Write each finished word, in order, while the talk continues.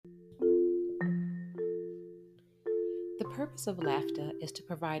purpose of LAFTA is to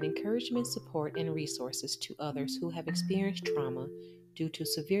provide encouragement, support, and resources to others who have experienced trauma due to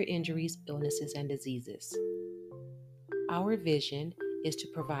severe injuries, illnesses, and diseases. Our vision is to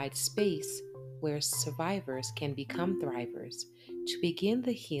provide space where survivors can become thrivers, to begin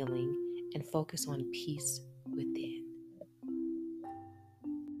the healing and focus on peace within.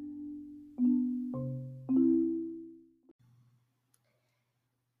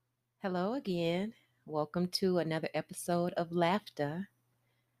 Hello again. Welcome to another episode of LAFTA.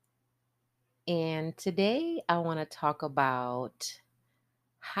 And today I want to talk about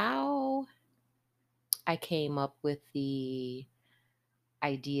how I came up with the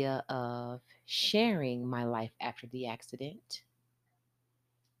idea of sharing my life after the accident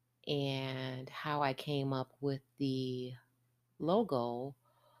and how I came up with the logo,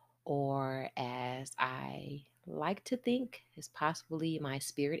 or as I like to think, is possibly my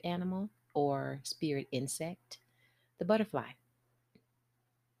spirit animal or spirit insect, the butterfly.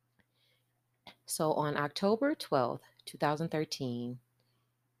 So on October 12th, 2013,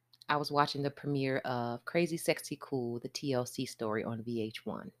 I was watching the premiere of Crazy Sexy Cool, the TLC story on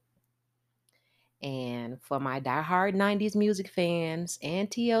VH1. And for my diehard 90s music fans and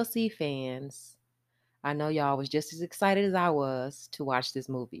TLC fans, I know y'all was just as excited as I was to watch this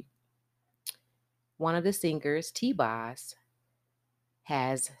movie. One of the singers, T-Boz,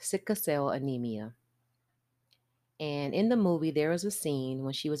 has sickle cell anemia. And in the movie, there was a scene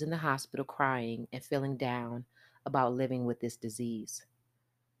when she was in the hospital crying and feeling down about living with this disease.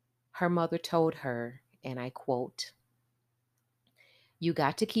 Her mother told her, and I quote, "You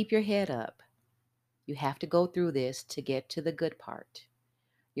got to keep your head up. You have to go through this to get to the good part.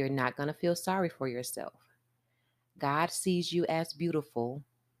 You're not going to feel sorry for yourself. God sees you as beautiful,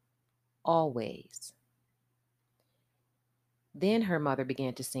 always." Then her mother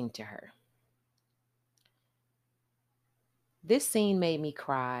began to sing to her. This scene made me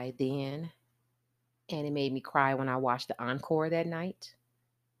cry then, and it made me cry when I watched the encore that night.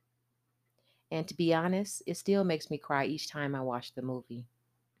 And to be honest, it still makes me cry each time I watch the movie.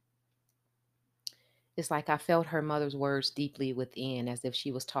 It's like I felt her mother's words deeply within, as if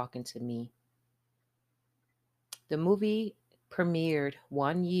she was talking to me. The movie premiered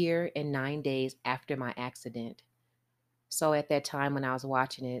 1 year and 9 days after my accident. So at that time when I was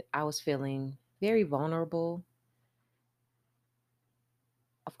watching it, I was feeling very vulnerable.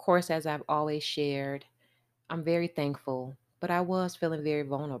 Of course, as I've always shared, I'm very thankful, but I was feeling very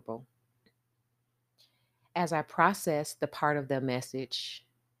vulnerable. As I processed the part of the message,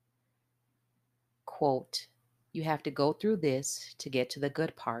 quote, "You have to go through this to get to the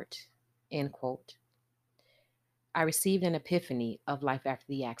good part," end quote, I received an epiphany of life after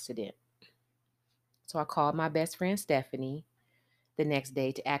the accident. So I called my best friend Stephanie the next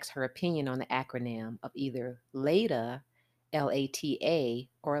day to ask her opinion on the acronym of either LATA, LATA,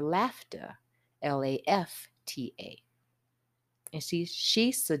 or LAFTA, LAFTA. And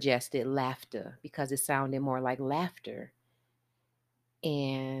she suggested laughter because it sounded more like laughter.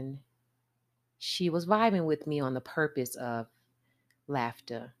 And she was vibing with me on the purpose of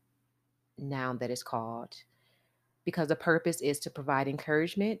laughter, now that it's called, because the purpose is to provide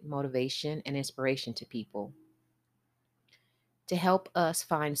encouragement, motivation, and inspiration to people, to help us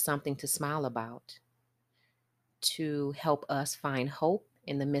find something to smile about, to help us find hope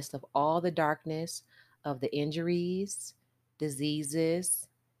in the midst of all the darkness of the injuries, diseases,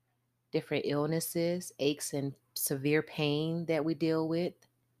 different illnesses, aches, and severe pain that we deal with,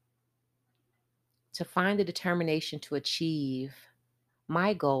 to find the determination to achieve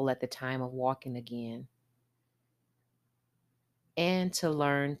my goal at the time of walking again, and to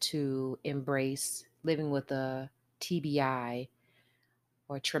learn to embrace living with a TBI,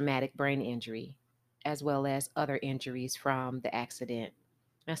 or traumatic brain injury, as well as other injuries from the accident.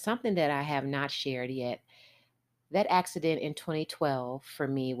 Now, something that I have not shared yet, that accident in 2012 for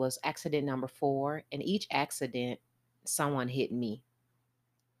me was accident number 4, and each accident, someone hit me.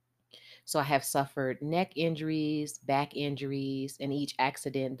 So I have suffered neck injuries, back injuries, and each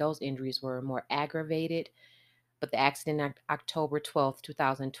accident, those injuries were more aggravated. But the accident October 12th,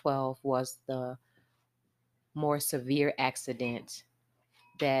 2012 was the more severe accident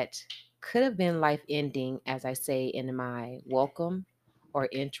that could have been life ending, as I say in my welcome or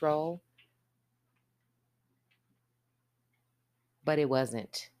intro, but it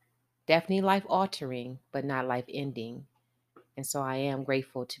wasn't. Definitely life altering, but not life ending. And so I am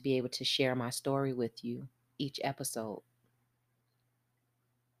grateful to be able to share my story with you each episode.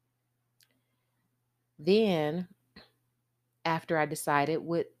 Then, after I decided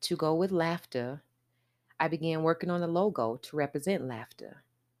to go with laughter, I began working on the logo to represent laughter.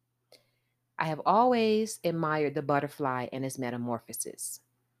 I have always admired the butterfly and its metamorphosis.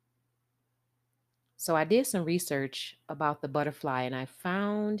 So I did some research about the butterfly and I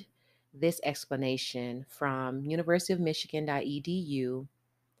found this explanation from University of Michigan.edu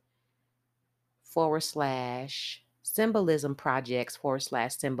 / symbolism projects /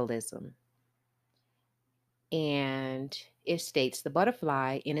 symbolism. And it states the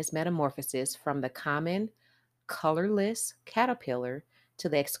butterfly in its metamorphosis from the common colorless caterpillar to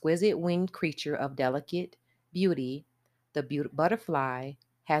the exquisite winged creature of delicate beauty, the butterfly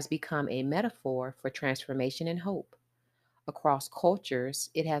has become a metaphor for transformation and hope. Across cultures,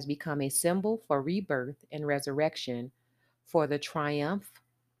 it has become a symbol for rebirth and resurrection, for the triumph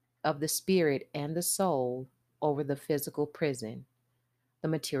of the spirit and the soul over the physical prison, the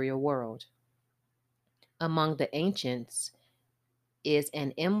material world. Among the ancients is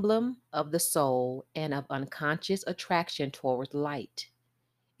an emblem of the soul and of unconscious attraction toward light.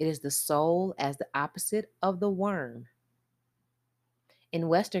 It is the soul as the opposite of the worm. In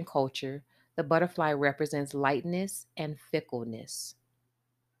Western culture, the butterfly represents lightness and fickleness.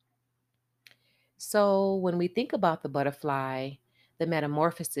 So when we think about the butterfly, the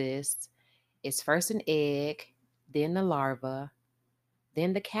metamorphosis is first an egg, then the larva,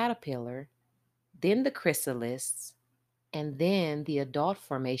 then the caterpillar, then the chrysalis, and then the adult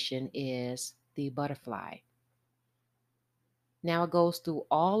formation is the butterfly. Now it goes through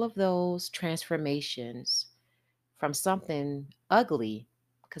all of those transformations from something ugly,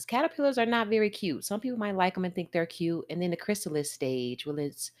 because caterpillars are not very cute. Some people might like them and think they're cute. And then the chrysalis stage, well,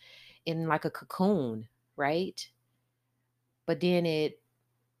 it's in like a cocoon, right? But then it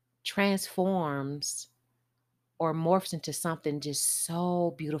transforms or morphs into something just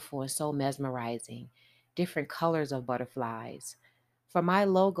so beautiful and so mesmerizing. Different colors of butterflies. For my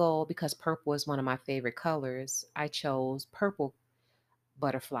logo, because purple is one of my favorite colors, I chose purple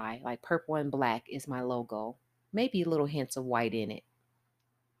butterfly. Like purple and black is my logo. Maybe little hints of white in it.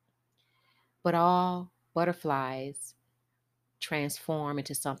 But all butterflies transform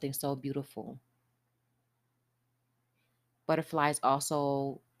into something so beautiful. Butterflies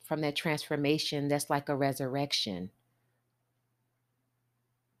also, from that transformation, that's like a resurrection,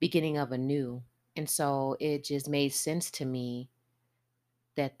 beginning of a new. And so it just made sense to me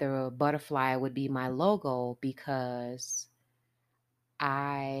that the butterfly would be my logo because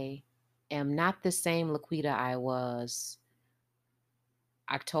I am not the same Laquita I was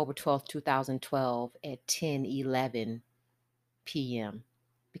October 12th, 2012 at 10:11 p.m.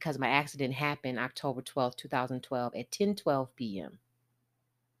 because my accident happened October 12th, 2012 at 10:12 p.m.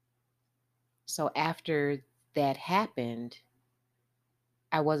 So after that happened,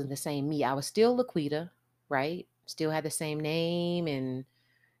 I wasn't the same me. I was still Laquita, right? Still had the same name and,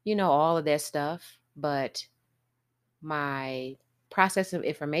 all of that stuff. But my process of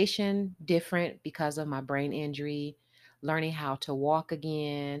information different because of my brain injury, learning how to walk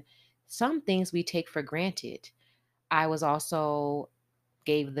again, some things we take for granted. I was also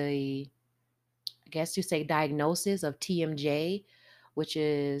gave the, I guess you say, diagnosis of TMJ, which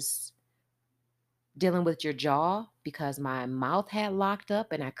is dealing with your jaw because my mouth had locked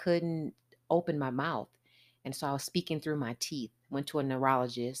up and I couldn't open my mouth. And so I was speaking through my teeth. Went to a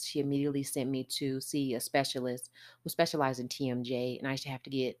neurologist. She immediately sent me to see a specialist who specialized in TMJ. And I used to have to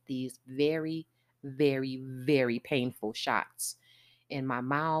get these very, very, very painful shots in my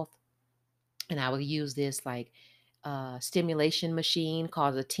mouth. And I would use this like stimulation machine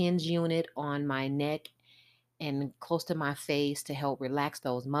called a TENS unit on my neck and close to my face to help relax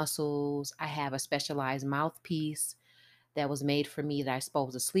those muscles. I have a specialized mouthpiece that was made for me that I'm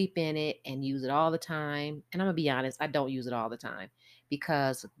supposed to sleep in it and use it all the time. And I'm gonna be honest, I don't use it all the time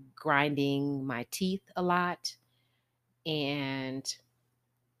because grinding my teeth a lot and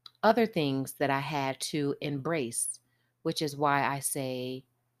other things that I had to embrace, which is why I say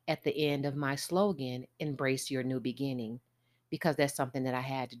at the end of my slogan, embrace your new beginning, because that's something that I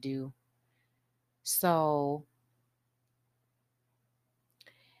had to do. So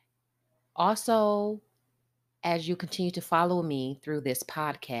also, as you continue to follow me through this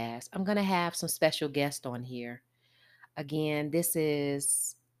podcast, I'm going to have some special guests on here. Again, this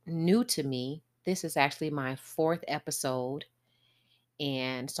is new to me. This is actually my fourth episode.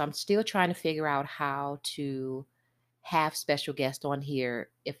 And so I'm still trying to figure out how to have special guests on here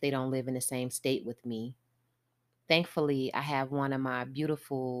if they don't live in the same state with me. Thankfully, I have one of my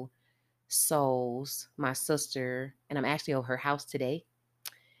beautiful souls, my sister, and I'm actually over her house today.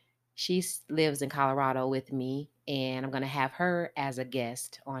 She lives in Colorado with me, and I'm going to have her as a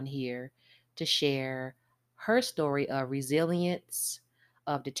guest on here to share her story of resilience,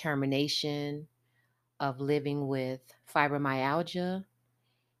 of determination, of living with fibromyalgia,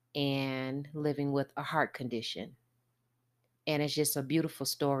 and living with a heart condition. And it's just a beautiful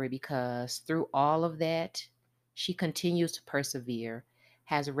story because through all of that, she continues to persevere,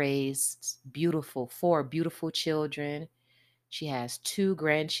 has raised four beautiful children. She has two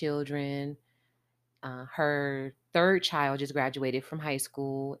grandchildren. Her third child just graduated from high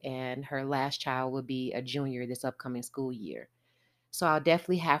school, and her last child will be a junior this upcoming school year. So I'll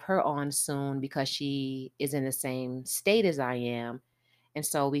definitely have her on soon because she is in the same state as I am. And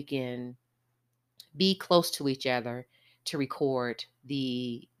so we can be close to each other to record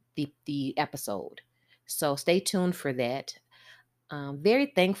the episode. So stay tuned for that.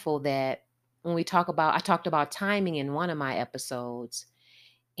 Very thankful that when I talked about timing in one of my episodes,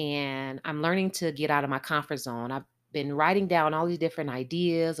 and I'm learning to get out of my comfort zone. I've been writing down all these different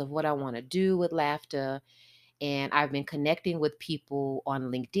ideas of what I want to do with laughter, and I've been connecting with people on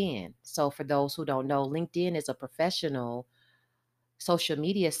LinkedIn. So for those who don't know, LinkedIn is a professional social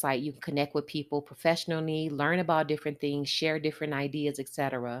media site. You can connect with people professionally, learn about different things, share different ideas,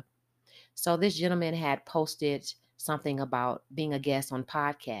 etc. So this gentleman had posted something about being a guest on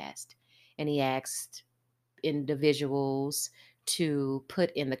podcast, and he asked individuals to put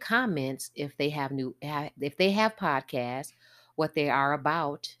in the comments if they have podcasts, what they are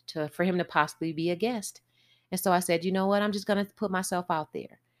about, to for him to possibly be a guest. And so I said, you know what, I'm just going to put myself out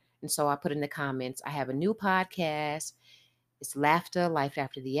there. And so I put in the comments, I have a new podcast. It's Laughter, Life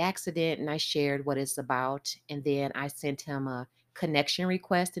After the Accident. And I shared what it's about. And then I sent him a connection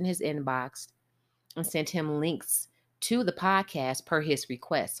request in his inbox and sent him links to the podcast per his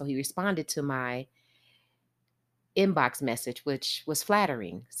request. So he responded to my inbox message, which was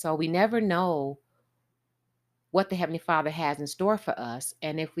flattering. So we never know what the Heavenly Father has in store for us.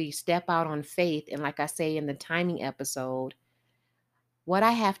 And if we step out on faith, and like I say in the timing episode, what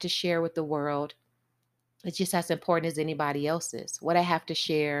I have to share with the world is just as important as anybody else's. What I have to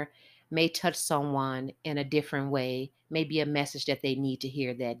share may touch someone in a different way, may be a message that they need to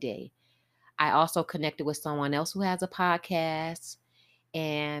hear that day. I also connected with someone else who has a podcast,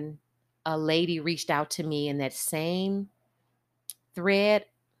 and a lady reached out to me in that same thread.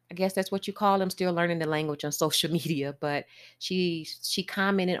 I guess that's what you call them. Still learning the language on social media, but she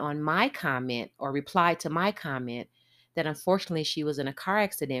commented on my comment, or replied to my comment, that unfortunately she was in a car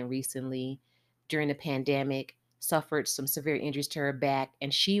accident recently during the pandemic, suffered some severe injuries to her back,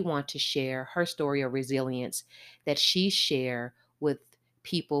 and she wanted to share her story of resilience that she share with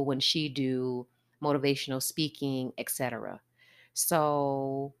people when she do motivational speaking, etc.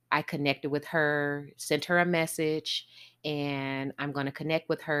 So I connected with her, sent her a message, and I'm going to connect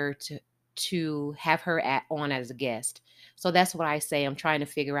with her to have her on as a guest. So that's what I say. I'm trying to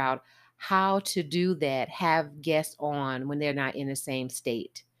figure out how to do that, have guests on when they're not in the same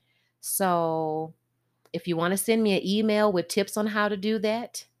state. So if you want to send me an email with tips on how to do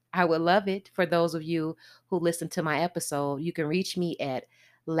that, I would love it. For those of you who listen to my episode, you can reach me at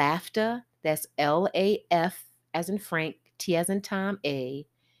LAFTA, that's LAF as in Frank, T as in Tom,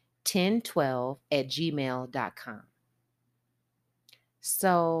 1012 at gmail.com.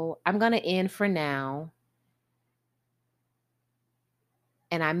 So I'm going to end for now,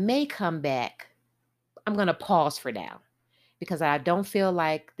 and I may come back. I'm going to pause for now because I don't feel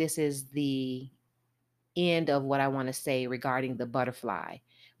like this is the end of what I want to say regarding the butterfly.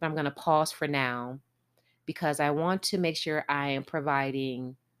 But I'm going to pause for now because I want to make sure I am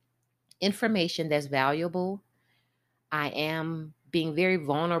providing information that's valuable. I am being very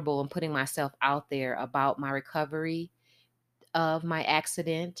vulnerable and putting myself out there about my recovery of my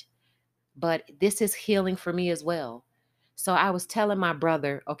accident, but this is healing for me as well. So I was telling my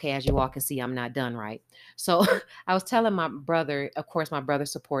brother, okay, as you all can see, I'm not done, right? So I was telling my brother, of course, my brother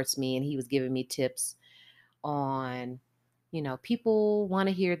supports me, and he was giving me tips on, people want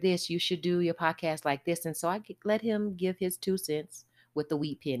to hear this. You should do your podcast like this. And so let him give his 2 cents with the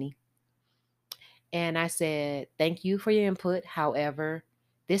wheat penny. And I said, thank you for your input. However,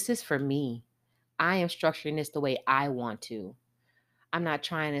 this is for me. I am structuring this the way I want to. I'm not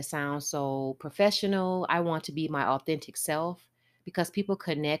trying to sound so professional. I want to be my authentic self because people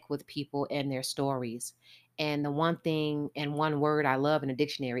connect with people and their stories. And the one thing and one word I love in a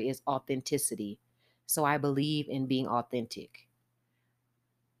dictionary is authenticity. So I believe in being authentic.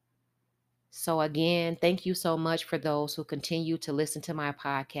 So again, thank you so much for those who continue to listen to my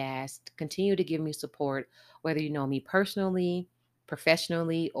podcast, continue to give me support, whether you know me personally,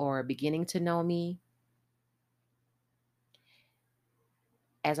 professionally, or beginning to know me.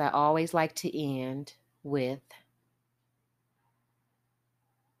 As I always like to end with,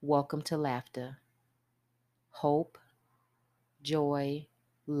 welcome to laughter, hope, joy,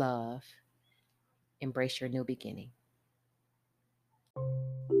 love. Embrace your new beginning.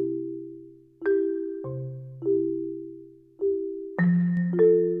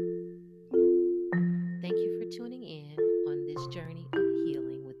 this journey